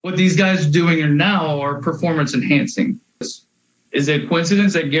what these guys are doing now are performance enhancing. Is it a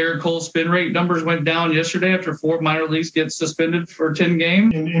coincidence that Garrett Cole's spin rate numbers went down yesterday after 4 minor leagues get suspended for 10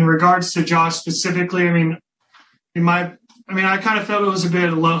 games? In regards to Josh specifically, I kind of felt it was a bit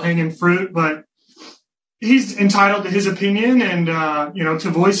of low-hanging fruit, but he's entitled to his opinion and, to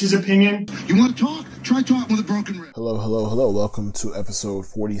voice his opinion. You want to talk? Try talking with a broken rib. Hello. Welcome to episode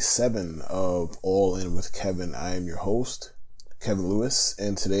 47 of All In with Kevin. I am your host, Kevin Lewis.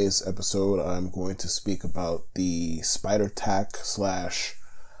 In today's episode, I'm going to speak about the spider tack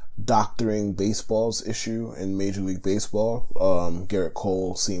 / doctoring baseballs issue in Major League Baseball. Garrett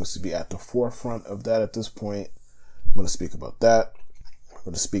Cole seems to be at the forefront of that at this point. I'm going to speak about that. I'm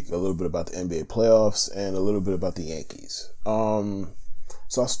going to speak a little bit about the NBA playoffs and a little bit about the Yankees.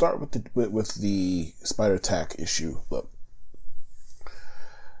 So I'll start with the spider tack issue. Look,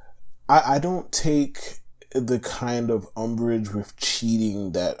 I don't take the kind of umbrage with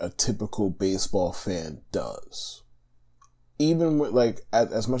cheating that a typical baseball fan does. Even with,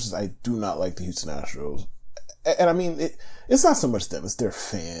 as much as I do not like the Houston Astros, and it's not so much them, it's their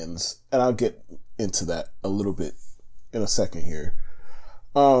fans, and I'll get into that a little bit in a second here.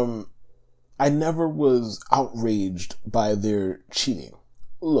 I never was outraged by their cheating.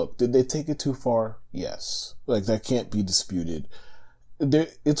 Look, did they take it too far? Yes. That can't be disputed.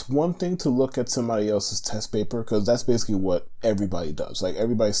 It's one thing to look at somebody else's test paper, because that's basically what everybody does.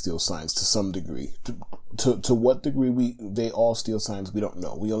 Everybody steals signs to some degree. To what degree they all steal signs, we don't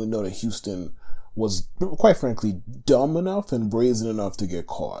know. We only know that Houston was, quite frankly, dumb enough and brazen enough to get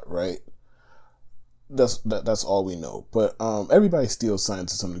caught, right? That's all we know. But everybody steals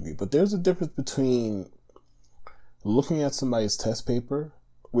signs to some degree. But there's a difference between looking at somebody's test paper,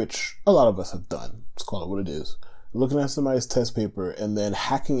 which a lot of us have done. Let's call it what it is. Looking at somebody's test paper and then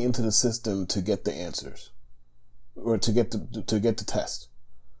hacking into the system to get the answers, or to get the test.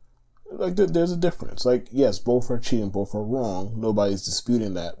 There's a difference. Yes, both are cheating, both are wrong. Nobody's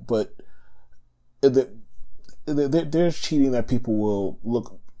disputing that, but there's cheating that people will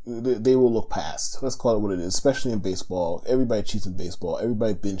look past. Let's call it what it is. Especially in baseball, everybody cheats in baseball.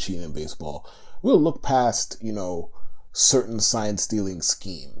 Everybody been cheating in baseball. We'll look past, certain sign stealing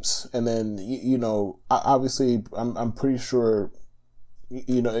schemes. And then, obviously I'm pretty sure, a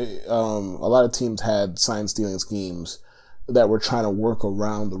lot of teams had sign stealing schemes that were trying to work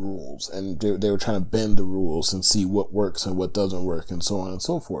around the rules, and they were trying to bend the rules and see what works and what doesn't work, and so on and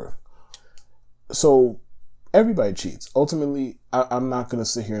so forth. So everybody cheats. Ultimately, I'm not going to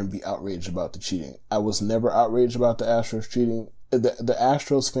sit here and be outraged about the cheating. I was never outraged about the Astros cheating. The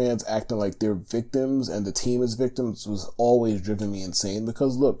Astros fans acting like they're victims and the team is victims was always driving me insane,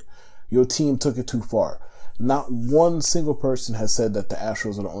 because look, your team took it too far. Not one single person has said that the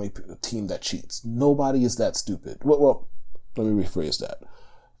Astros are the only team that cheats. Nobody is that stupid. Well, let me rephrase that.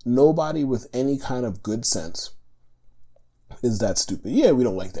 Nobody with any kind of good sense is that stupid. Yeah, we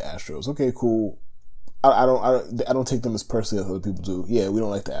don't like the Astros. Okay, cool. I don't take them as personally as other people do. Yeah, we don't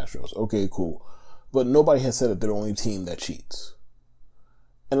like the Astros. Okay, cool. But nobody has said that they're the only team that cheats.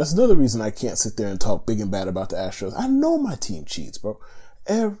 And that's another reason I can't sit there and talk big and bad about the Astros. I know my team cheats, bro.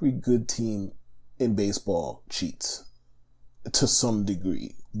 Every good team in baseball cheats to some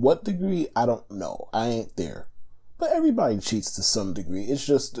degree. What degree? I don't know. I ain't there. But everybody cheats to some degree. It's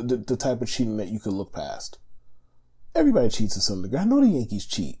just the type of cheating that you could look past. Everybody cheats to some degree. I know the Yankees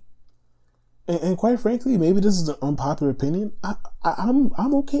cheat. And quite frankly, maybe this is an unpopular opinion. I'm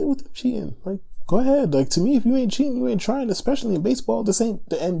okay with them cheating. Go ahead. To me, if you ain't cheating, you ain't trying, especially in baseball. This ain't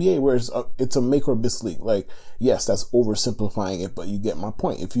the NBA where it's a make or miss league. Yes, that's oversimplifying it, but you get my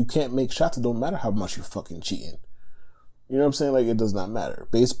point. If you can't make shots, it don't matter how much you're fucking cheating. You know what I'm saying? It does not matter.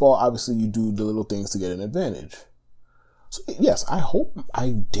 Baseball, obviously, you do the little things to get an advantage. So, yes, I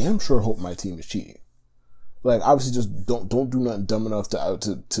damn sure hope my team is cheating. Obviously, just don't do nothing dumb enough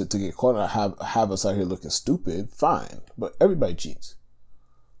to get caught and have us out here looking stupid. Fine. But everybody cheats.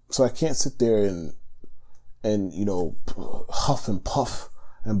 So I can't sit there and huff and puff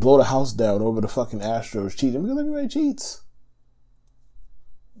and blow the house down over the fucking Astros cheating, because everybody cheats.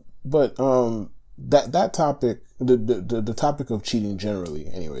 But that topic, the topic of cheating generally,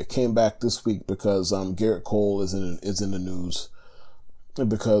 anyway, came back this week because Garrett Cole is in the news,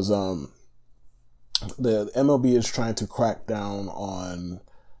 because the MLB is trying to crack down on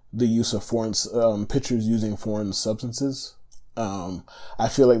the use of foreign pitchers using foreign substances. I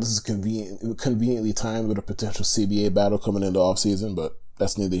feel like this is conveniently timed with a potential CBA battle coming into off season, but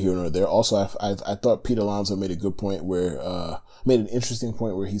that's neither here nor there. Also, I thought Pete Alonso made a good point made an interesting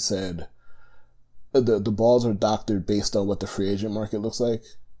point where he said the balls are doctored based on what the free agent market looks like.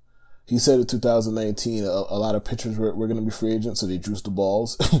 He said in 2019 a lot of pitchers were going to be free agents, so they juiced the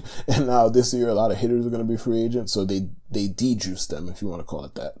balls. And now this year a lot of hitters are going to be free agents, so they de-juiced them, if you want to call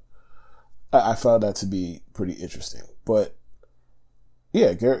it that. I found that to be pretty interesting. But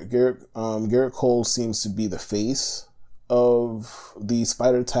yeah, Garrett Cole seems to be the face of the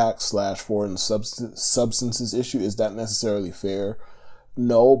spider tax / foreign substances issue. Is that necessarily fair?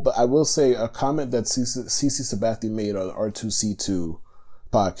 No, but I will say a comment that CC Sabathia made on R2C2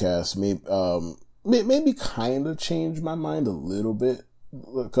 podcast maybe kind of changed my mind a little bit,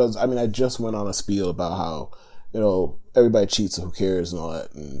 because I mean I just went on a spiel about how, you know, everybody cheats, so who cares and all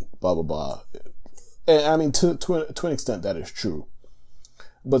that and blah blah blah. And I mean to an extent that is true,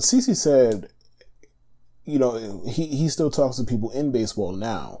 but CC said, you know, he still talks to people in baseball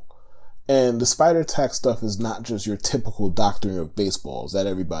now, and the spider tax stuff is not just your typical doctoring of baseballs that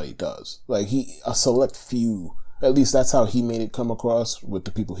everybody does. Like a select few. At least that's how he made it come across with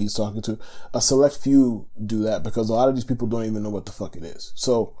the people he's talking to. A select few do that because a lot of these people don't even know what the fuck it is.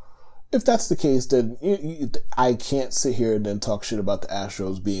 So if that's the case, then I can't sit here and then talk shit about the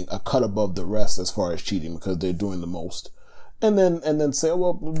Astros being a cut above the rest as far as cheating because they're doing the most. And then say,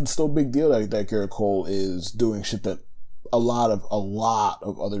 well, it's no big deal that Garrett Cole is doing shit that a lot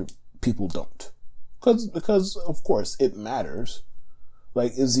of other people don't. Because of course it matters.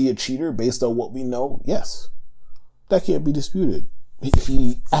 Like, is he a cheater based on what we know? Yes. That can't be disputed.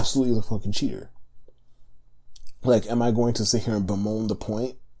 He absolutely is a fucking cheater. Like, am I going to sit here and bemoan the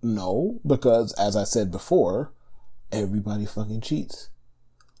point? No, because as I said before, everybody fucking cheats.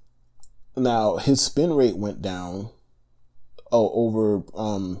 Now, his spin rate went down over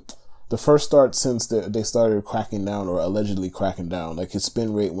the first start since they started cracking down, or allegedly cracking down. Like, his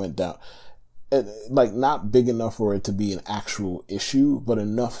spin rate went down. Like, not big enough for it to be an actual issue, but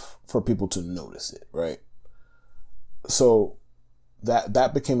enough for people to notice it, right? So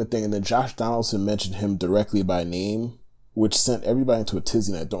that became a thing. And then Josh Donaldson mentioned him directly by name, which sent everybody into a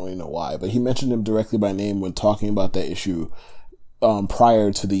tizzy, and I don't even know why, but he mentioned him directly by name when talking about that issue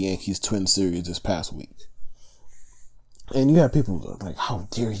prior to the Yankees Twins series this past week. And you have people like, how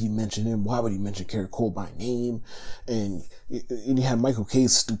dare he mention him? Why would he mention Garrett Cole by name? And you have Michael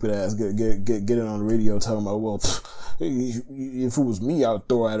K's stupid ass get it on the radio talking about, well, if it was me, I would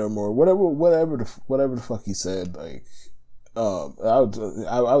throw at him, or whatever the fuck he said. Like, I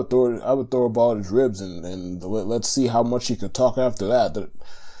would throw a ball at his ribs and let's see how much he could talk after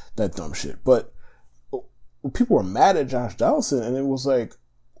that dumb shit. But people were mad at Josh Donaldson, and it was like,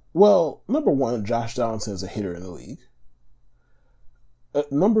 well, number one, Josh Donaldson is a hitter in the league.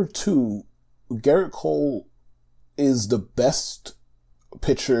 Number two, Garrett Cole is the best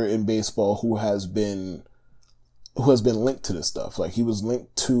pitcher in baseball who has been linked to this stuff. Like, he was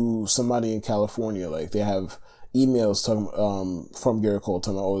linked to somebody in California. Like, they have emails talking from Garrett Cole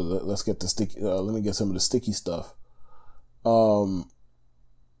telling, oh, let's get the sticky. Let me get some of the sticky stuff. And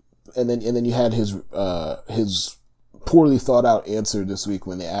then you had his poorly thought out answer this week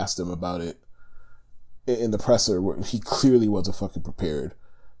when they asked him about it in the presser, where he clearly wasn't fucking prepared.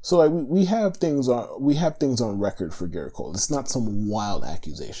 So like we have things on record for Garrett Cole. It's not some wild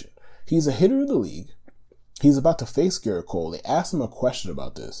accusation. He's a hitter in the league. He's about to face Garrett Cole. They asked him a question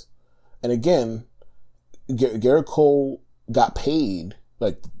about this, and again, Garrett Cole got paid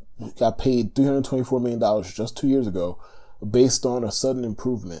 $324 million just 2 years ago, based on a sudden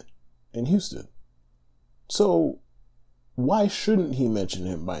improvement in Houston. So why shouldn't he mention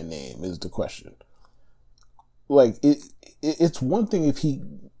him by name is the question. Like, it's one thing if he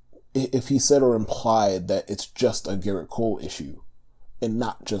said or implied that it's just a Garrett Cole issue and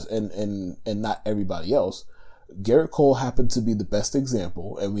not just and not everybody else. Garrett Cole happened to be the best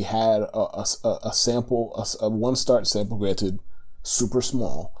example, and we had a one start sample, granted super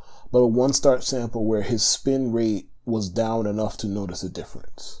small, but a one start sample where his spin rate was down enough to notice a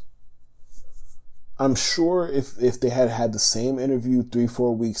difference. I'm sure if they had the same interview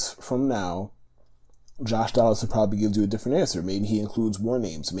 3-4 weeks from now, Josh Donaldson probably gives you a different answer. Maybe he includes more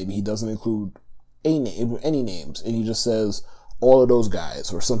names. Maybe he doesn't include any names, and he just says all of those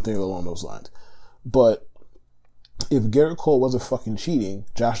guys or something along those lines. But if Garrett Cole wasn't fucking cheating,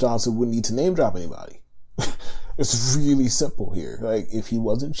 Josh Donaldson wouldn't need to name drop anybody. It's really simple here. Like, if he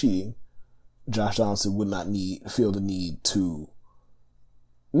wasn't cheating, Josh Donaldson would not feel the need to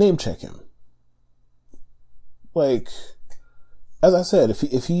name check him. Like, as I said, if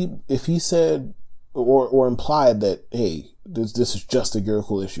he said or implied that, hey, this is just a Garrett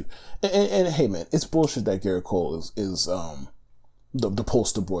Cole issue, and hey man, it's bullshit that Garrett Cole is the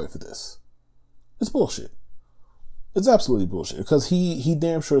poster boy for this. It's bullshit. It's absolutely bullshit, because he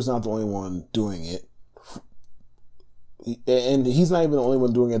damn sure is not the only one doing it. and he's not even the only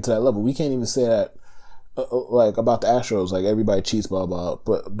one doing it to that level. We can't even say that like about the Astros, like everybody cheats, blah blah.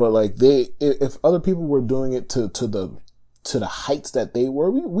 But like if other people were doing it to the heights that they were,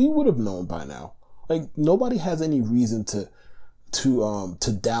 we would have known by now. Like nobody has any reason to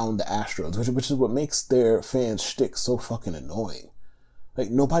down the Astros, which is what makes their fans shtick so fucking annoying. Like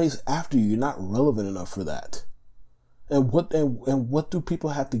nobody's after you. You're not relevant enough for that. And what do people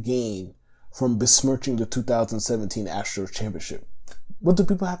have to gain from besmirching the 2017 Astros championship? What do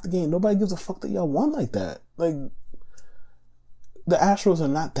people have to gain? Nobody gives a fuck that y'all won like that. Like the Astros are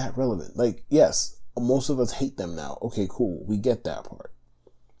not that relevant. Like yes, most of us hate them now. Okay, cool. We get that part.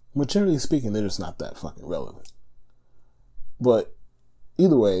 But generally speaking, they're just not that fucking relevant. But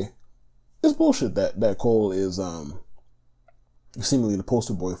either way, it's bullshit that Cole is seemingly the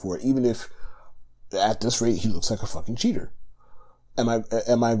poster boy for it. Even if at this rate he looks like a fucking cheater. Am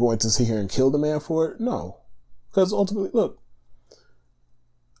I going to sit here and kill the man for it? No, because ultimately, look,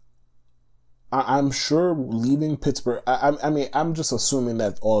 I'm sure leaving Pittsburgh. I mean, I'm just assuming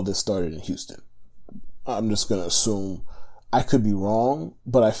that all this started in Houston. I'm just gonna assume. I could be wrong,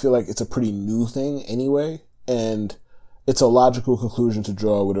 but I feel like it's a pretty new thing anyway, and it's a logical conclusion to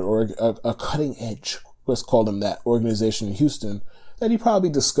draw with a cutting edge, let's call them that, organization in Houston, that he probably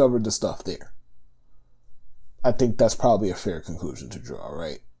discovered the stuff there. I think that's probably a fair conclusion to draw,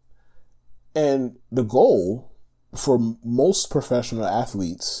 right? And the goal for most professional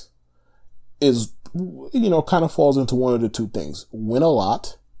athletes is, kind of falls into one of the two things. Win a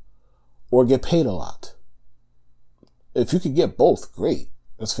lot or get paid a lot. If you could get both, great.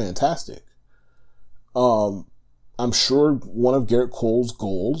 That's fantastic. I'm sure one of Gerrit Cole's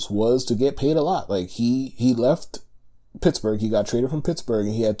goals was to get paid a lot. Like he left Pittsburgh, he got traded from Pittsburgh,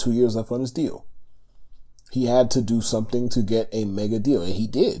 and he had 2 years left on his deal. He had to do something to get a mega deal, and he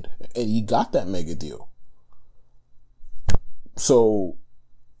did, and he got that mega deal. So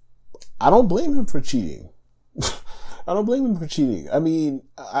I don't blame him for cheating. I don't blame him for cheating. I mean,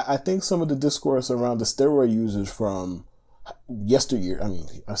 I think some of the discourse around the steroid users from yesteryear, I mean,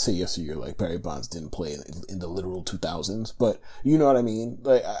 I say yesteryear like Barry Bonds didn't play in the literal 2000s, but you know what I mean?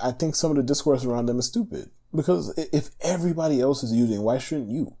 Like, I think some of the discourse around them is stupid. Because if everybody else is using, why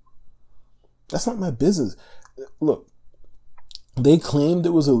shouldn't you? That's not my business. Look, they claimed it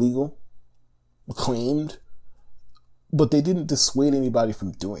was illegal. But they didn't dissuade anybody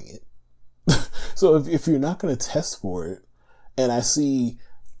from doing it. So if you're not going to test for it, and I see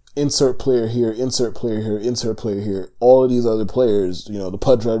insert player here, insert player here, insert player here, all of these other players, the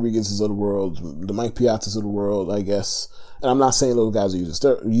Pudge Rodriguez's of the world, the Mike Piazzas of the world, I guess. And I'm not saying those guys use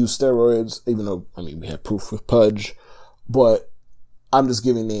steroids, even though, I mean, we have proof with Pudge, but I'm just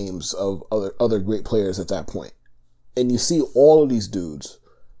giving names of other great players at that point. And you see all of these dudes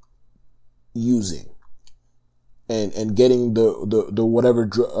using and getting the whatever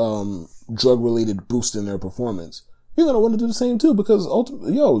drug related boost in their performance. You're going to want to do the same too, because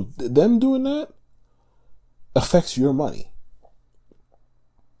ultimately, them doing that affects your money.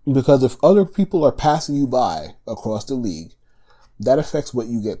 Because if other people are passing you by across the league, that affects what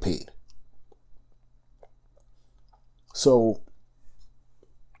you get paid. So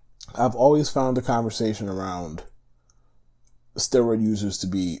I've always found the conversation around steroid users to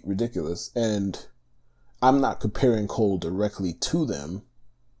be ridiculous, and I'm not comparing Cole directly to them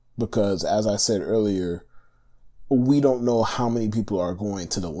because, as I said earlier, we don't know how many people are going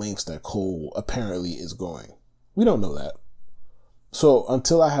to the lengths that Cole apparently is going. We don't know that. So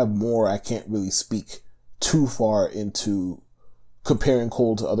until I have more, I can't really speak too far into comparing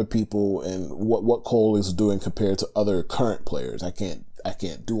Cole to other people and what Cole is doing compared to other current players. I can't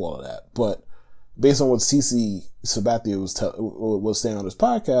do all of that. But based on what CC Sabathia was saying on his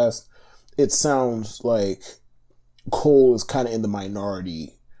podcast, it sounds like Cole is kind of in the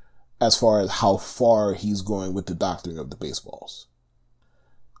minority as far as how far he's going with the doctoring of the baseballs.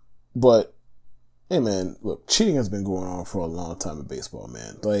 But, hey man, look, cheating has been going on for a long time in baseball,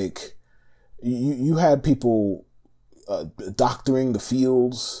 man. Like, you had people doctoring the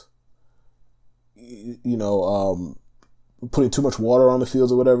fields, putting too much water on the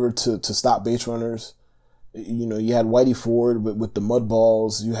fields or whatever to stop base runners. You had Whitey Ford with the mud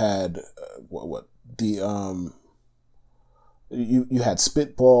balls. You had you had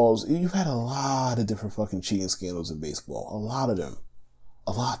spitballs. You've had a lot of different fucking cheating scandals in baseball. A lot of them.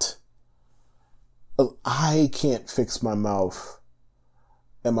 A lot. I can't fix my mouth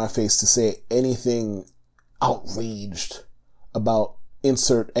and my face to say anything outraged about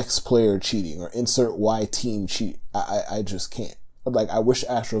insert X player cheating or insert Y team cheat. I just can't. Like, I wish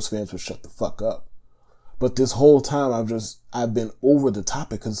Astros fans would shut the fuck up. But this whole time, I've been over the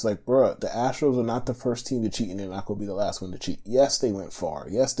topic because it's like, bruh, the Astros are not the first team to cheat and they're not going to be the last one to cheat. Yes, they went far.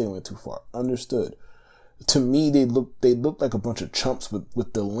 Yes, they went too far. Understood. To me, they looked like a bunch of chumps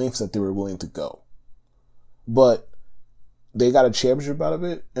with the lengths that they were willing to go. But they got a championship out of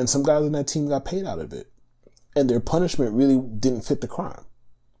it, and some guys in that team got paid out of it. And their punishment really didn't fit the crime.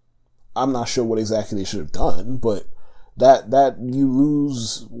 I'm not sure what exactly they should have done, but that you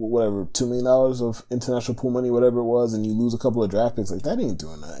lose whatever $2 million of international pool money, whatever it was, and you lose a couple of draft picks, like that ain't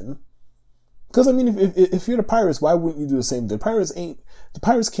doing nothing. Because I mean, if you're the Pirates, why wouldn't you do the same? The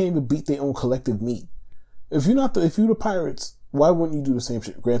Pirates can't even beat their own collective meat. If you're the Pirates, why wouldn't you do the same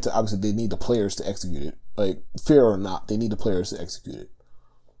shit? Granted, obviously they need the players to execute it. Like, fair or not, they need the players to execute it.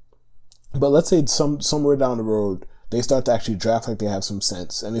 But let's say somewhere down the road, they start to actually draft like they have some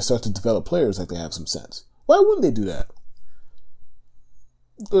sense, and they start to develop players like they have some sense. Why wouldn't they do that?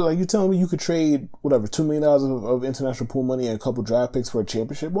 Like, you telling me you could trade, whatever, $2 million of international pool money and a couple draft picks for a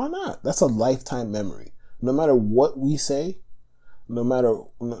championship? Why not? That's a lifetime memory. No matter what we say, no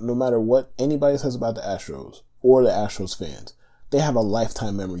matter what anybody says about the Astros or the Astros fans, they have a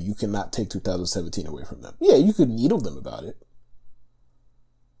lifetime memory. You cannot take 2017 away from them. Yeah, you could needle them about it.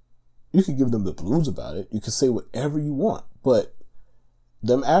 You could give them the blues about it. You could say whatever you want. But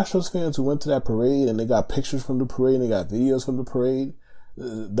them Astros fans who went to that parade and they got pictures from the parade and they got videos from the parade,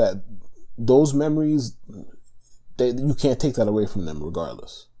 that those memories, you can't take that away from them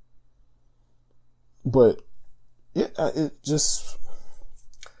regardless. But yeah, it just,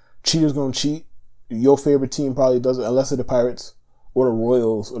 cheaters gonna cheat. Your favorite team probably doesn't, unless they're the Pirates or the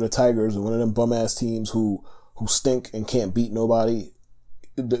Royals or the Tigers or one of them bum ass teams who stink and can't beat nobody.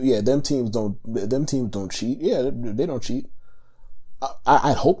 Yeah, them teams don't cheat. Yeah, they don't cheat.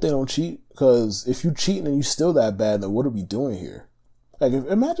 I hope they don't cheat, because if you cheat and you still that bad, then what are we doing here? Like,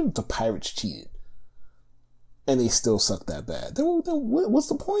 imagine if the Pirates cheated and they still suck that bad. Then what's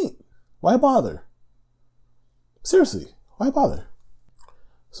the point? Why bother? Seriously, why bother?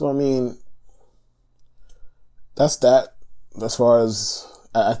 So, I mean, that's that. As far as,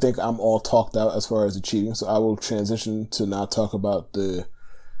 I think I'm all talked out as far as the cheating, so I will transition to now talk about the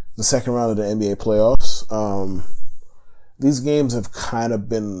second round of the NBA playoffs. These games have kind of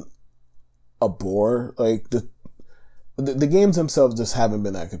been a bore. Like, the games themselves just haven't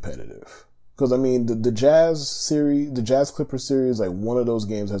been that competitive. Because, I mean, the Jazz Clippers series, like, one of those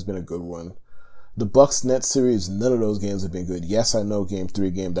games has been a good one. The Bucks Nets series, none of those games have been good. Yes, I know Game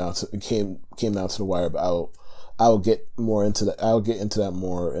 3 came down to the wire, but I'll get more into that. I'll get into that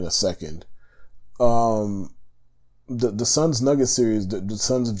more in a second. The Suns Nuggets series, the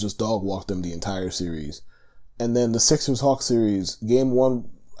Suns have just dog walked them the entire series. And then the Sixers Hawks series, game 1,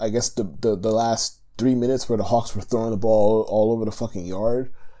 I guess the last 3 minutes where the Hawks were throwing the ball all over the fucking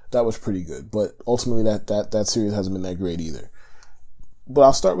yard, that was pretty good. But ultimately that series hasn't been that great either. But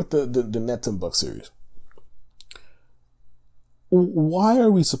I'll start with the Nets and Bucks series. Why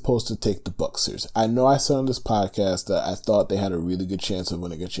are we supposed to take the Bucks series? I know I said on this podcast that I thought they had a really good chance of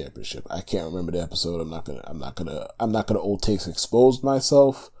winning a championship. I can't remember the episode. I'm not gonna old takes expose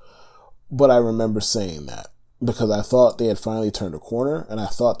myself, but I remember saying that because I thought they had finally turned a corner, and I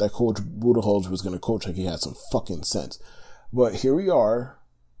thought that Coach Budenholzer was going to coach like he had some fucking sense. But here we are.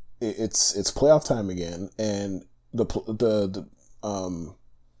 It's playoff time again, and the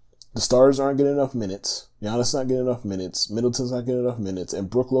stars aren't getting enough minutes. Giannis not getting enough minutes. Middleton's not getting enough minutes. And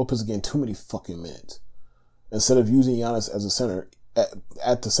Brook Lopez is getting too many fucking minutes. Instead of using Giannis as a center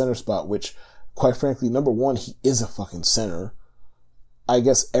at the center spot, which, quite frankly, number one, he is a fucking center. I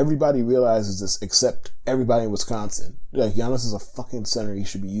guess everybody realizes this except everybody in Wisconsin. Like, Giannis is a fucking center. He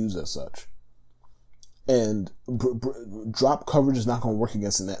should be used as such. And drop coverage is not going to work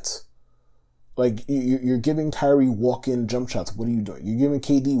against the Nets. Like, you're giving Kyrie walk-in jump shots. What are you doing? You're giving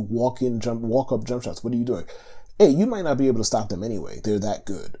KD walk-up jump shots. What are you doing? Hey, you might not be able to stop them anyway. They're that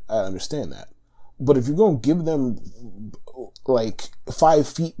good. I understand that. But if you're going to give them, like, 5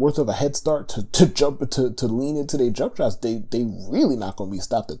 feet worth of a head start to lean into their jump shots, they really not going to be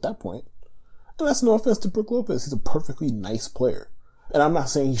stopped at that point. And that's no offense to Brook Lopez. He's a perfectly nice player. And I'm not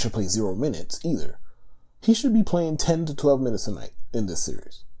saying he should play 0 minutes either. He should be playing 10 to 12 minutes a night in this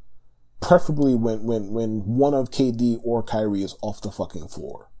series. Preferably when one of KD or Kyrie is off the fucking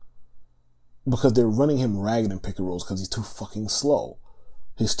floor. Because they're running him ragged in pick and rolls because he's too fucking slow.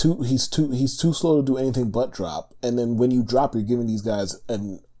 He's too slow to do anything but drop. And then when you drop, you're giving these guys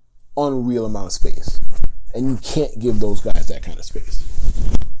an unreal amount of space. And you can't give those guys that kind of space.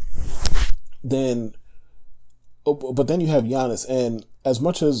 But then you have Giannis, and as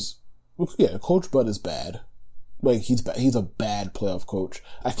much as, yeah, Coach Bud is bad. Like, he's a bad playoff coach.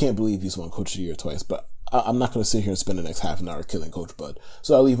 I can't believe he's won Coach of the Year twice, but I'm not going to sit here and spend the next half an hour killing Coach Bud.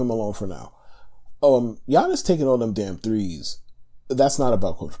 So I'll leave him alone for now. Giannis taking all them damn threes. That's not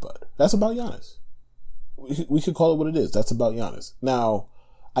about Coach Bud. That's about Giannis. We could call it what it is. That's about Giannis. Now,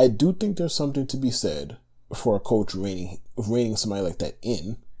 I do think there's something to be said for a coach reining somebody like that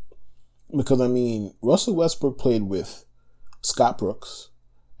in. Because, I mean, Russell Westbrook played with Scott Brooks,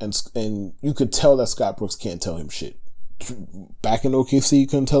 and you could tell that Scott Brooks can't tell him shit. Back in OKC, you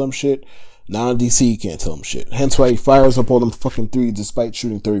couldn't tell him shit. Now in DC, you can't tell him shit. Hence why he fires up all them fucking threes despite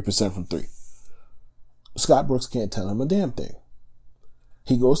shooting 30% from three. Scott Brooks can't tell him a damn thing.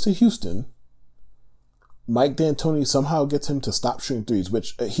 He goes to Houston. Mike D'Antoni somehow gets him to stop shooting threes,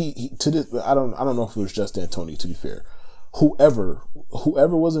 which he to this, I don't know if it was just D'Antoni, to be fair. Whoever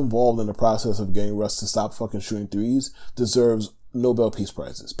was involved in the process of getting Russ to stop fucking shooting threes deserves Nobel Peace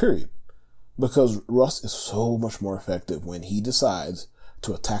Prizes, period. Because Russ is so much more effective when he decides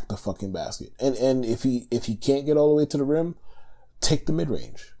to attack the fucking basket. And if he can't get all the way to the rim, take the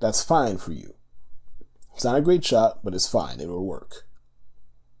mid-range. That's fine for you. It's not a great shot, but it's fine. It'll work.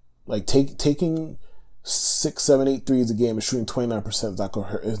 Like taking 6, 7, 8 threes a game and shooting 29%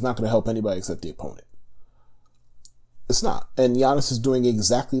 is not going to help anybody except the opponent. It's not. And Giannis is doing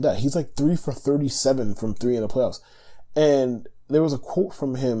exactly that. He's like 3 for 37 from 3 in the playoffs. And there was a quote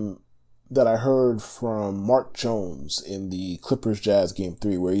from him that I heard from Mark Jones in the Clippers Jazz game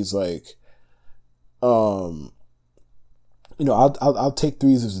 3 where he's like, I'll take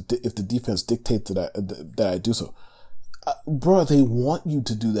threes if the defense dictates that I do so. Bro, they want you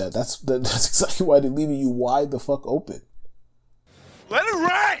to do that. That's exactly why they're leaving you wide the fuck open. Let it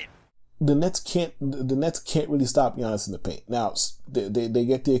ride! The Nets can't really stop Giannis in the paint. Now, they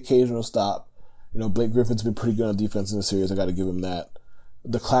get the occasional stop. Blake Griffin's been pretty good on defense in the series. I got to give him that.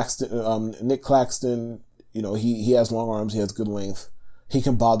 Nick Claxton, he has long arms. He has good length. He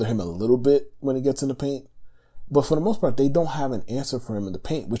can bother him a little bit when he gets in the paint. But for the most part, they don't have an answer for him in the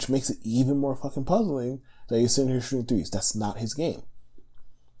paint, which makes it even more fucking puzzling that he's sitting here shooting threes. That's not his game.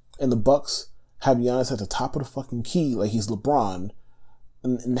 And the Bucks have Giannis at the top of the fucking key like he's LeBron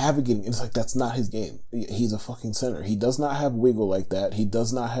and navigating. It's like, that's not his game. He's a fucking center. He does not have wiggle like that. He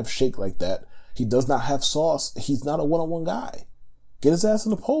does not have shake like that. He does not have sauce. He's not a one-on-one guy. Get his ass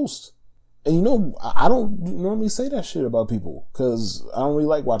in the post. And I don't normally say that shit about people because I don't really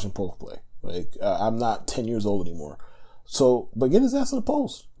like watching post play. Like, I'm not 10 years old anymore. So, but get his ass in the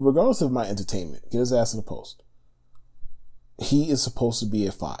post. Regardless of my entertainment, get his ass in the post. He is supposed to be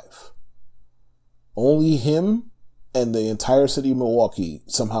a 5. Only him and the entire city of Milwaukee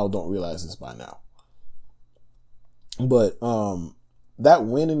somehow don't realize this by now. But, that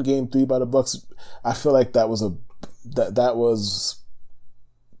win in game 3 by the Bucks, I feel like that was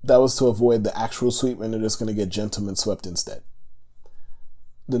to avoid the actual sweep, and they're just going to get gentlemen swept instead.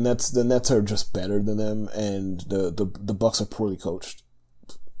 The Nets are just better than them, and the Bucks are poorly coached.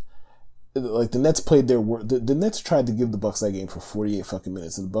 Like, the Nets played their work. The Nets tried to give the Bucks that game for 48 fucking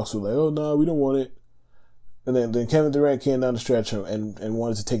minutes, and the Bucks were like, "Oh no, we don't want it." And then Kevin Durant came down the stretch and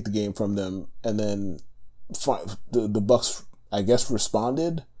wanted to take the game from them, and then the Bucks, I guess,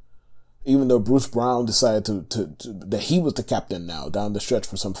 responded, even though Bruce Brown decided to that he was the captain now down the stretch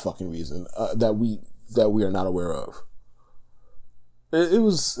for some fucking reason that we are not aware of. There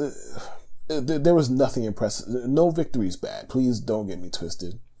was nothing impressive. No victory's bad. Please don't get me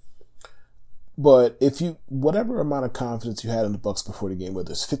twisted. But whatever amount of confidence you had in the Bucks before the game,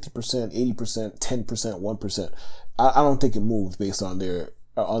 whether it's 50%, 80%, 10%, 1%, I don't think it moved based on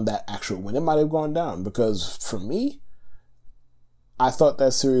that actual win. It might have gone down because for me, I thought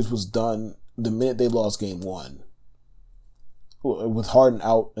that series was done the minute they lost game 1. With Harden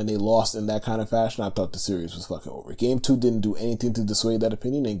out and they lost in that kind of fashion, I thought the series was fucking over. Game 2 didn't do anything to dissuade that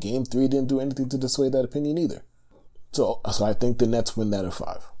opinion, and Game 3 didn't do anything to dissuade that opinion either. So I think the Nets win that in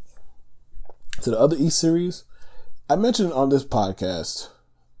 5. To the other East series, I mentioned on this podcast,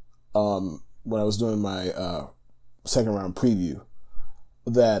 when I was doing my second round preview,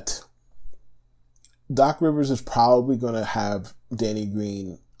 that Doc Rivers is probably going to have Danny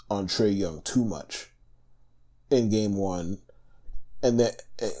Green on Trae Young too much in game 1. And that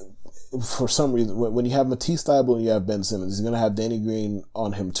for some reason, when you have Matisse Thybulle and you have Ben Simmons, he's going to have Danny Green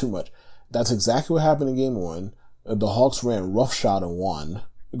on him too much. That's exactly what happened in game 1. The Hawks ran roughshod and won.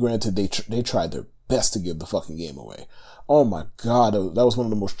 Granted, they tried their best to give the fucking game away. Oh my God, that was one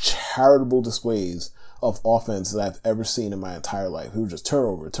of the most charitable displays of offense that I've ever seen in my entire life. It was just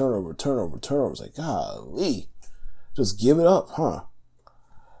turnover. It's like, golly, just give it up, huh?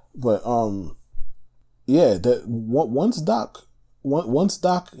 But yeah, that once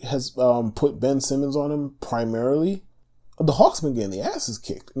Doc has put Ben Simmons on him primarily, the Hawks been getting the asses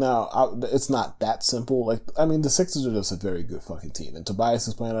kicked. Now, it's not that simple. Like, I mean, the Sixers are just a very good fucking team. And Tobias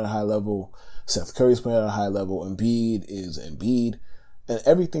is playing at a high level. Seth Curry's playing at a high level. Embiid is Embiid. And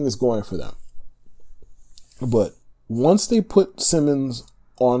everything is going for them. But once they put Simmons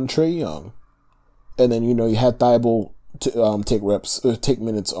on Trae Young, and then, you had Thibault to take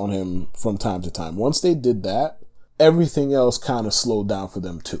minutes on him from time to time. Once they did that, everything else kind of slowed down for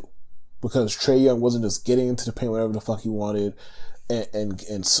them too. Because Trae Young wasn't just getting into the paint whenever the fuck he wanted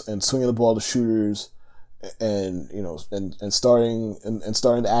and swinging the ball to shooters and starting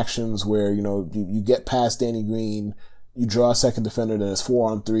the actions where, you get past Danny Green, you draw a second defender, then it's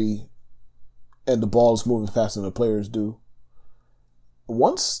 4-on-3, and the ball's moving faster than the players do.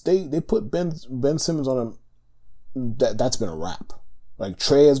 Once they put Ben Simmons on him, that's been a wrap. Like,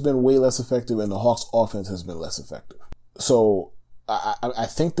 Trae has been way less effective and the Hawks offense has been less effective. So I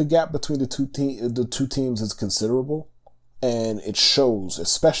think the gap between the two teams is considerable, and it shows,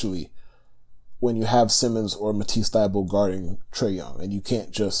 especially when you have Simmons or Matisse Thybulle guarding Trae Young, and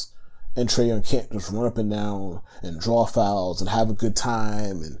Trae Young can't just run up and down and draw fouls and have a good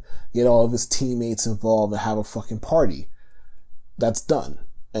time and get all of his teammates involved and have a fucking party. That's done,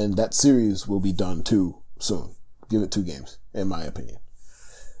 and that series will be done too soon. Give it 2 games, in my opinion.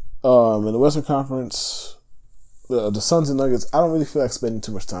 In the Western Conference, the Suns and Nuggets, I don't really feel like spending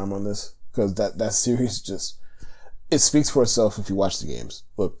too much time on this because that series it speaks for itself if you watch the games.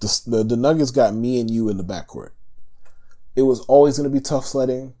 Look, the Nuggets got me and you in the backcourt. It was always going to be tough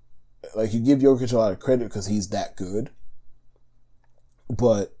sledding. Like, you give Jokic a lot of credit because he's that good,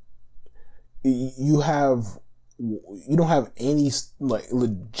 but you don't have any like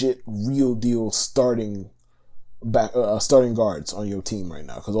legit real deal starting guards on your team right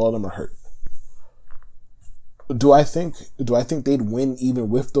now because all of them are hurt. Do I think they'd win even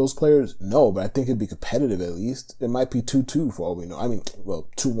with those players? No, but I think it'd be competitive at least. It might be 2-2 for all we know. I mean,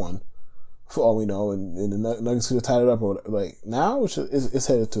 2-1 for all we know, and the Nuggets could have tied it up. Or like now, it's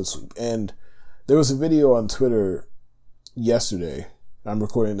headed to a sweep. And there was a video on Twitter yesterday. I'm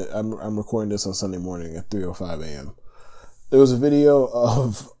recording this on Sunday morning at 3:05 a.m. There was a video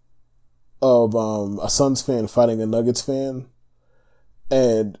of a Suns fan fighting a Nuggets fan,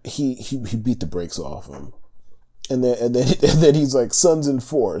 and he beat the brakes off him. And then he's like, Suns in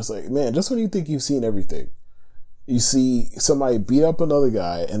 4. It's like, man, just when you think you've seen everything, you see somebody beat up another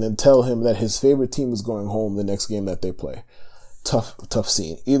guy and then tell him that his favorite team is going home the next game that they play. Tough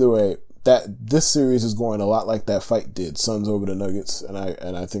scene. Either way, this series is going a lot like that fight did. Suns over the Nuggets, and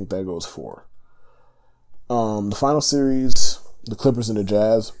I think that goes 4. The final series, the Clippers and the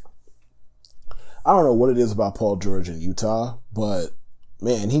Jazz. I don't know what it is about Paul George in Utah, but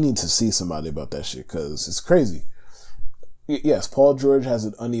man, he needs to see somebody about that shit because it's crazy. Yes, Paul George has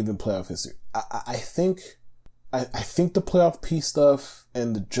an uneven playoff history. I think the playoff P stuff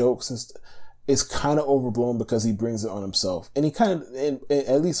and the jokes is kind of overblown because he brings it on himself, and he kind of,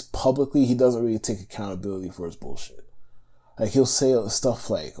 at least publicly, he doesn't really take accountability for his bullshit. Like, he'll say stuff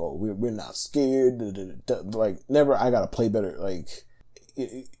like, "Oh, we're not scared," like, never. I gotta play better. Like,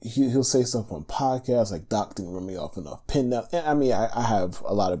 he'll say stuff on podcasts like, "Doc didn't run me off enough." I mean, I have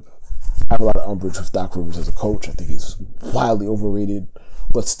a lot of umbrage with Doc Rivers as a coach. I think he's wildly overrated,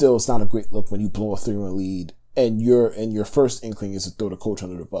 but still, it's not a great look when you blow a 3-1 lead and your first inkling is to throw the coach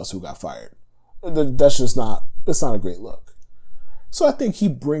under the bus who got fired. That's just not. It's not a great look. So I think he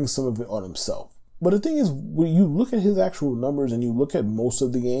brings some of it on himself. But the thing is, when you look at his actual numbers and you look at most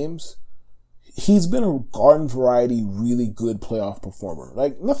of the games, he's been a garden variety, really good playoff performer.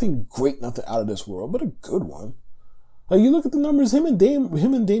 Like, nothing great, nothing out of this world, but a good one. Like, you look at the numbers, him and Damian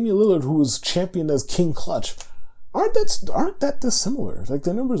Lillard, who was championed as King Clutch, aren't that dissimilar? Like,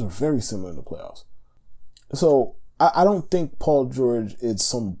 the numbers are very similar in the playoffs. So I don't think Paul George is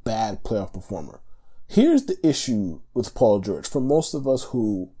some bad playoff performer. Here's the issue with Paul George. For most of us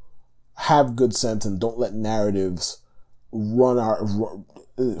who have good sense and don't let narratives form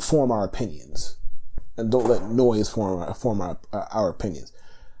our opinions, and don't let noise form our opinions.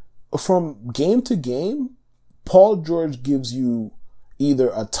 From game to game, Paul George gives you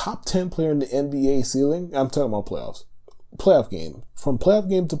either a top 10 player in the NBA ceiling. I'm talking about playoff game. From playoff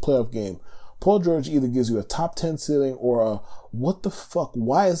game to playoff game, Paul George either gives you a top 10 ceiling or a, what the fuck,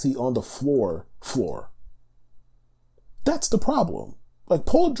 why is he on the floor? That's the problem. Like,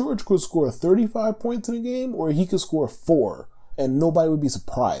 Paul George could score 35 points in a game, or he could score 4, and nobody would be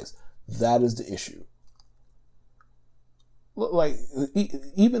surprised. That is the issue. Like,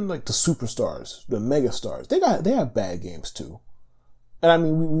 even like the superstars, the megastars, they have bad games too. And I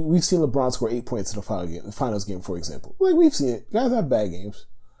mean, we've seen LeBron score 8 points in the finals game, for example. Like, we've seen it. Guys have bad games.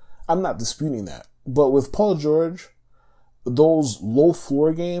 I'm not disputing that. But with Paul George, those low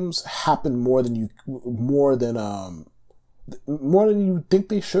floor games happen more than you think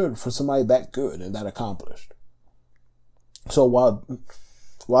they should for somebody that good and that accomplished. So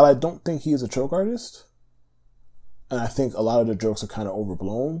while I don't think he is a choke artist, and I think a lot of the jokes are kind of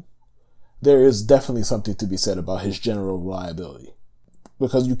overblown, there is definitely something to be said about his general reliability,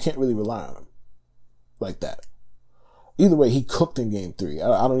 because you can't really rely on him like that. Either way, he cooked in game 3.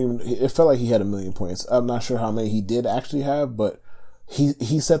 It felt like he had 1 million points. I'm not sure how many he did actually have, but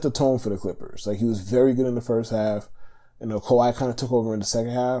he set the tone for the Clippers. Like, he was very good in the first half. You know, Kawhi kind of took over in the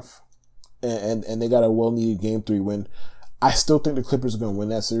second half, and they got a well-needed game 3 win. I still think the Clippers are going to win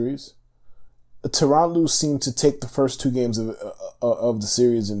that series. Toronto seemed to take the first 2 games of the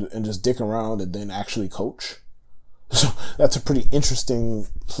series and just dick around and then actually coach. So that's a pretty interesting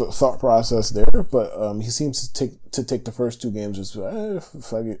thought process there. But he seems to take the first 2 games just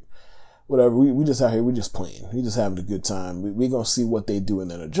fuck it, whatever. We just out here, we just playing, we just having a good time. We gonna see what they do and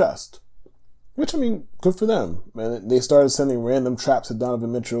then adjust. Which, I mean, good for them, man. They started sending random traps at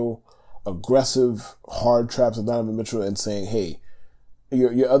Donovan Mitchell, aggressive, hard traps at Donovan Mitchell, and saying, hey,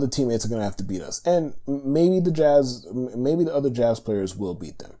 your other teammates are going to have to beat us. And maybe the other Jazz players will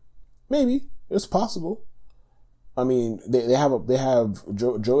beat them. Maybe. It's possible. I mean, they have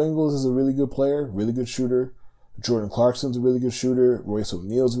Joe Ingles is a really good player, really good shooter. Jordan Clarkson's a really good shooter. Royce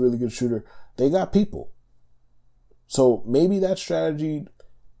O'Neal's a really good shooter. They got people. So maybe that strategy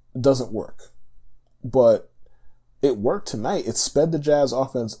doesn't work. But it worked tonight. It sped the Jazz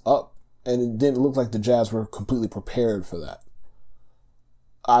offense up, and it didn't look like the Jazz were completely prepared for that.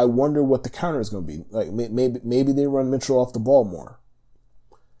 I wonder what the counter is going to be. Like, maybe they run Mitchell off the ball more.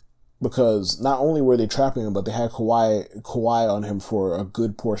 Because not only were they trapping him, but they had Kawhi on him for a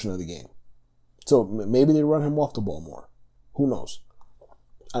good portion of the game. So maybe they run him off the ball more. Who knows?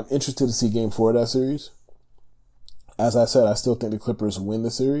 I'm interested to see game 4 of that series. As I said, I still think the Clippers win the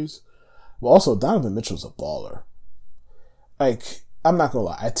series. But also, Donovan Mitchell's a baller. Like, I'm not going to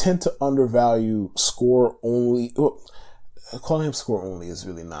lie. I tend to undervalue score only. Well, calling him score only is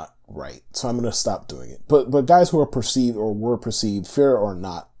really not right. So I'm going to stop doing it. But guys who are perceived or were perceived, fair or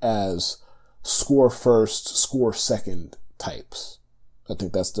not, as score first, score second types. I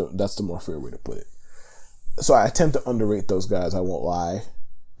think that's the more fair way to put it. So I tend to underrate those guys, I won't lie.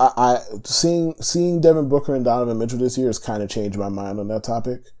 Seeing Devin Booker and Donovan Mitchell this year has kind of changed my mind on that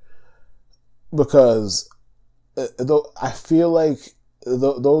topic. Because I feel like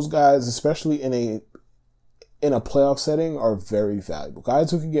those guys, especially in a playoff setting, are very valuable.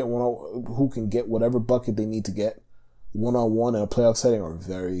 Guys who can get whatever bucket they need to get one-on-one in a playoff setting are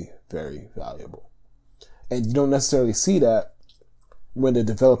very, very valuable. And you don't necessarily see that when they're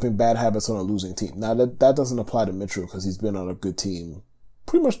developing bad habits on a losing team. Now, that doesn't apply to Mitchell because he's been on a good team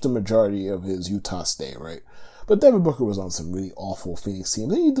pretty much the majority of his Utah stay, right? But Devin Booker was on some really awful Phoenix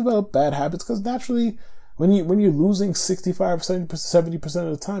teams. Then you develop bad habits because naturally, when you're losing 65, 70%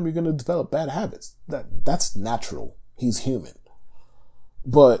 of the time, you're going to develop bad habits. That's natural. He's human.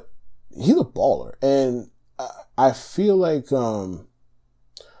 But he's a baller. And I feel like a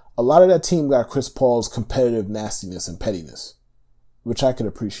lot of that team got Chris Paul's competitive nastiness and pettiness, which I could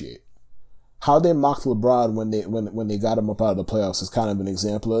appreciate. How they mocked LeBron when they got him up out of the playoffs is kind of an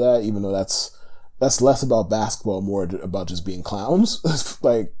example of that, even though that's less about basketball, more about just being clowns.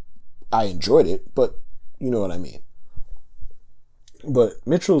 Like, I enjoyed it, but you know what I mean. But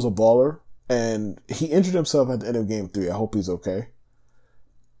Mitchell's a baller, and he injured himself at the end of game 3. I hope he's okay.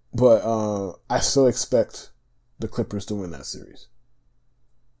 But I still expect the Clippers to win that series.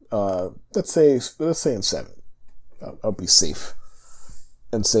 Let's say in 7. I'll be safe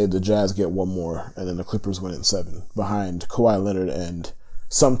and say the Jazz get one more, and then the Clippers win in 7 behind Kawhi Leonard and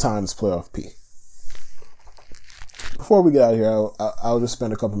sometimes playoff P. Before we get out of here, I'll just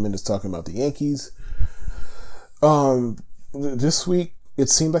spend a couple minutes talking about the Yankees. This week, it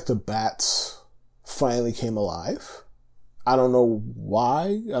seemed like the bats finally came alive. I don't know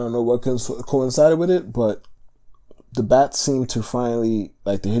why. I don't know what coincided with it, but the bats seem to finally,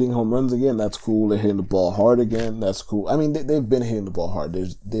 like, they're hitting home runs again. That's cool. They're hitting the ball hard again. That's cool. I mean, they've been hitting the ball hard.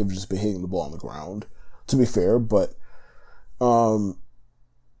 They've just been hitting the ball on the ground, to be fair. But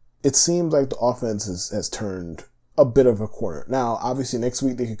it seems like the offense has turned a bit of a corner. Now, obviously, next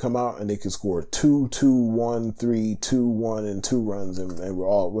week they could come out and they could score 2, 1, 3, 2, 1, and 2 runs, and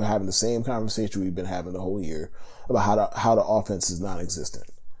we're having the same conversation we've been having the whole year about how the offense is non-existent.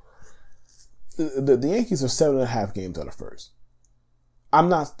 The Yankees are 7.5 games out of first. I'm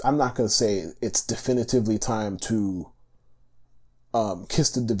not going to say it's definitively time to kiss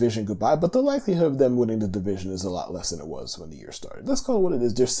the division goodbye, but the likelihood of them winning the division is a lot less than it was when the year started. Let's call it what it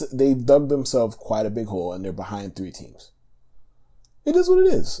is. They've dug themselves quite a big hole, and they're behind 3 teams. It is what it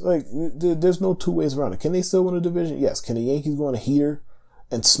is. Like, there's no two ways around it. Can they still win a division? Yes. Can the Yankees go on a heater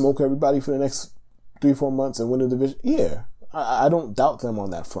and smoke everybody for the next 3-4 months and win a division? Yeah. I don't doubt them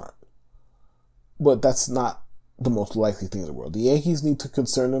on that front. But that's not the most likely thing in the world. The Yankees need to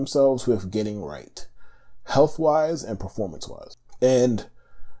concern themselves with getting right, health-wise and performance-wise. And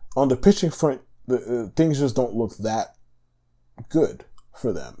on the pitching front, things just don't look that good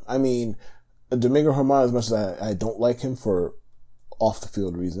for them. I mean, Domingo Germán, as much as I don't like him for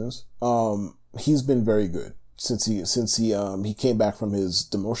off-the-field reasons, he's been very good since he came back from his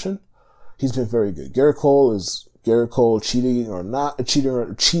demotion. He's been very good. Garrett Cole cheating or not,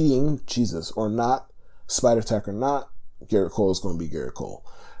 Jesus, or not, spider tack or not, Garrett Cole is going to be Garrett Cole.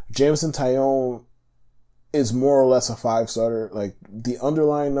 Jameson Taillon is more or less a 5-starter. Like, the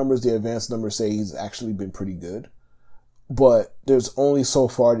underlying numbers, the advanced numbers say he's actually been pretty good. But there's only so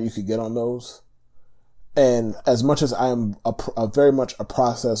far that you could get on those. And as much as I am a very much a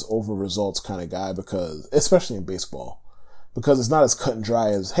process over results kind of guy, because, especially in baseball, because it's not as cut and dry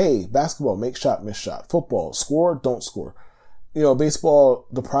as, hey, basketball, make shot, miss shot. Football, score, don't score. You know, baseball,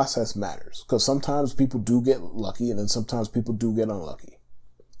 the process matters. Because sometimes people do get lucky, and then sometimes people do get unlucky.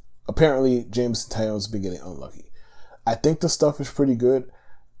 Apparently, Jameson Taillon's been getting unlucky. I think the stuff is pretty good.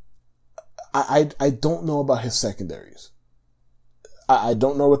 I don't know about his secondaries. I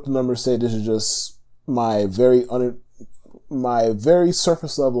don't know what the numbers say. This is just my very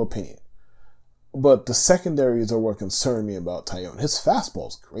surface level opinion. But the secondaries are what concern me about Taillon. His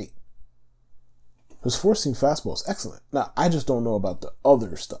fastball's great. His four-seam fastball is excellent. Now, I just don't know about the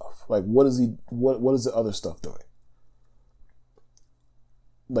other stuff. Like, what is the other stuff doing?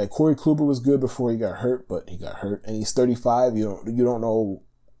 Like, Corey Kluber was good before he got hurt, but he got hurt, and he's 35. You don't know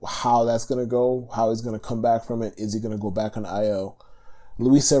how that's gonna go, how he's gonna come back from it. Is he gonna go back on IL?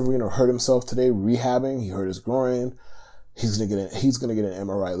 Luis Severino hurt himself today, rehabbing. He hurt his groin. He's gonna get an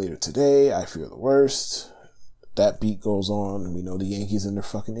MRI later today. I fear the worst. That beat goes on, and we know the Yankees and their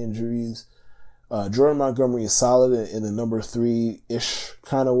fucking injuries. Jordan Montgomery is solid in the number 3-ish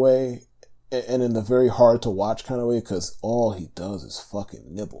kind of way, and in the very hard to watch kind of way, because all he does is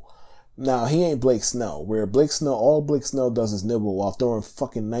fucking nibble. Now, he ain't Blake Snell, where all Blake Snell does is nibble while throwing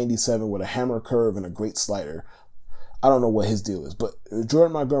fucking 97 with a hammer curve and a great slider. I don't know what his deal is, but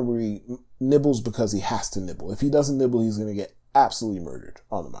Jordan Montgomery nibbles because he has to nibble. If he doesn't nibble, he's going to get absolutely murdered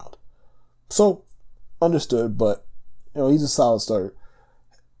on the mound. So, understood, but, he's a solid starter.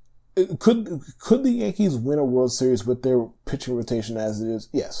 Could the Yankees win a World Series with their pitching rotation as it is?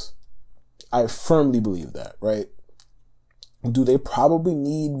 Yes. I firmly believe that, right? Do they probably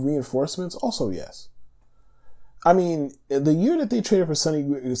need reinforcements? Also, yes. I mean, the year that they traded for Sonny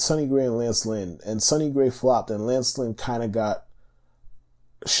Gray and Lance Lynn, and Sonny Gray flopped, and Lance Lynn kind of got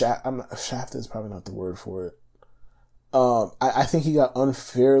shafted is probably not the word for it. I think he got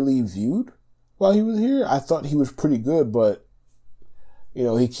unfairly viewed while he was here. I thought he was pretty good, but he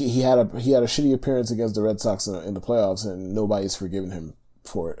had a shitty appearance against the Red Sox in the playoffs, and nobody's forgiven him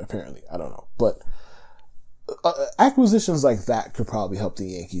for it. Apparently, I don't know, but acquisitions like that could probably help the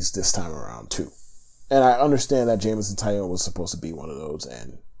Yankees this time around too. And I understand that Jameson Taillon was supposed to be one of those,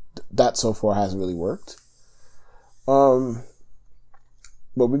 and that so far hasn't really worked. But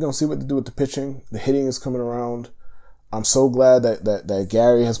we're going to see what to do with the pitching. The hitting is coming around. I'm so glad that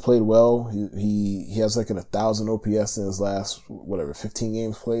Gary has played well. He has like 1,000 OPS in his last, 15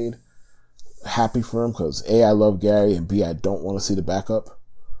 games played. Happy for him, because A, I love Gary, and B, I don't want to see the backup.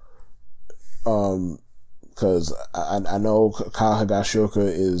 Because I know Kyle Higashioka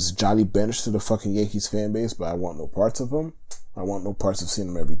is Johnny Bench to the fucking Yankees fan base, but I want no parts of him. I want no parts of seeing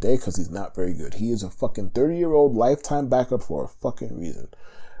him every day, because he's not very good. He is a fucking 30-year-old lifetime backup for a fucking reason.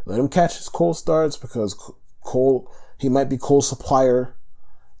 Let him catch his cold starts, because he might be Cole's supplier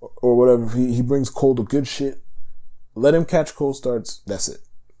or whatever. He brings Cole to good shit. Let him catch cold starts. That's it.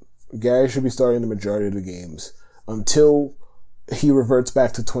 Gary should be starting the majority of the games until he reverts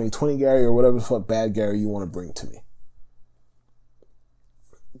back to 2020 Gary or whatever the fuck bad Gary you want to bring to me.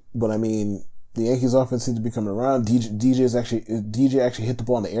 But I mean, the Yankees offense seems to be coming around. DJ actually hit the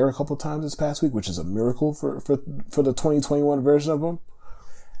ball in the air a couple times this past week, which is a miracle for the 2021 version of him.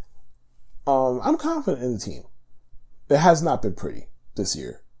 I'm confident in the team. It has not been pretty this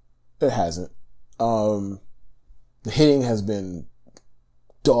year. It hasn't. The hitting has been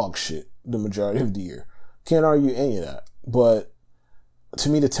dog shit the majority of the year. Can't argue any of that. But to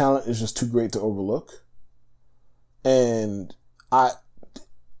me, the talent is just too great to overlook. And I'm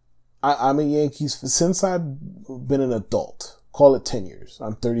a Yankees since I've been an adult. Call it 10 years.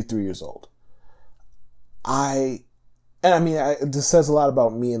 I'm 33 years old. This says a lot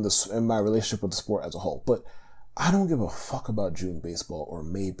about me and my relationship with the sport as a whole. But I don't give a fuck about June baseball or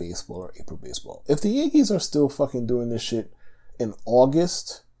May baseball or April baseball. If the Yankees are still fucking doing this shit in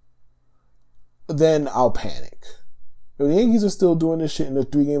August, then I'll panic. If the Yankees are still doing this shit in the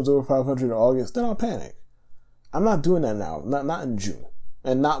 3 games over 500 in August, then I'll panic. I'm not doing that now. Not in June.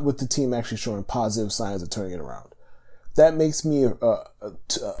 And not with the team actually showing positive signs of turning it around. That makes me a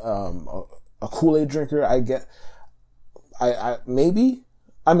Kool-Aid drinker. I maybe.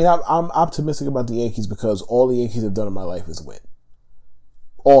 I mean, I'm optimistic about the Yankees because all the Yankees have done in my life is win.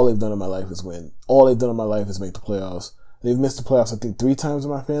 All they've done in my life is win. All they've done in my life is make the playoffs. They've missed the playoffs, I think, 3 times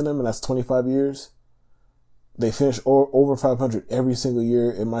in my fandom, and that's 25 years. They finish over 500 every single year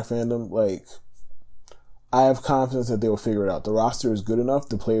in my fandom. Like, I have confidence that they will figure it out. The roster is good enough.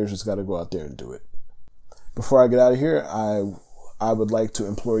 The players just got to go out there and do it. Before I get out of here, I would like to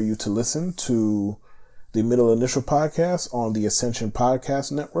implore you to listen to the Middle Initial podcast on the Ascension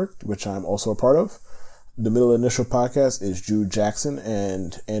Podcast Network, which I'm also a part of. The Middle Initial podcast is Jude Jackson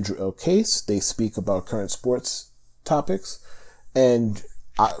and Andrew L. Case. They speak about current sports topics. And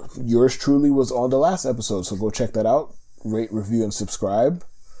yours truly was on the last episode, so go check that out. Rate, review, and subscribe.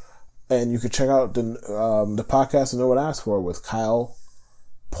 And you can check out the podcast No One Asked For with Kyle,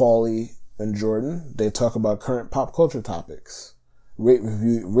 Paulie, and Jordan. They talk about current pop culture topics. Rate,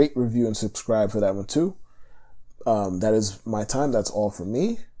 review, and subscribe for that one too. That is my time. That's all from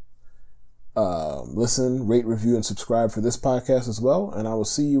me. Listen, rate, review, and subscribe for this podcast as well. And I will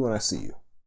see you when I see you.